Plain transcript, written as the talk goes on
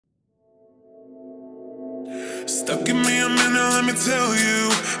Stop, give me a minute, let me tell you,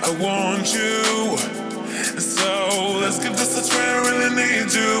 I want you. So let's give this a try, I really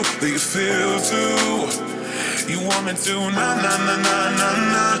need you. Do you feel too? You want me to, na na na na na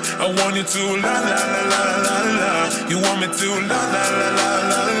na. I want you to, la la la la la la. You want me to, la la la la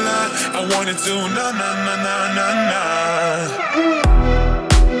la la. I want you to, na na na na na na.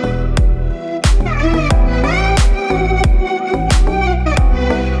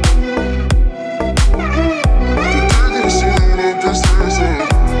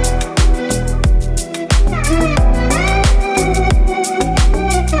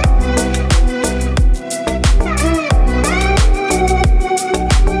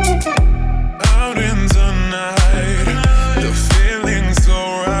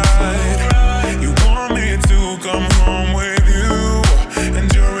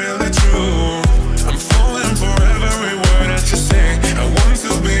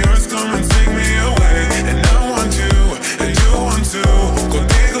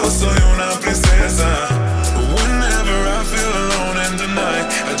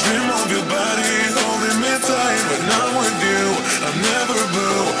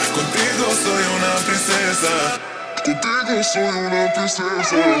 Contigo soy una princesa. Contigo soy una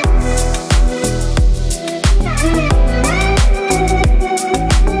princesa.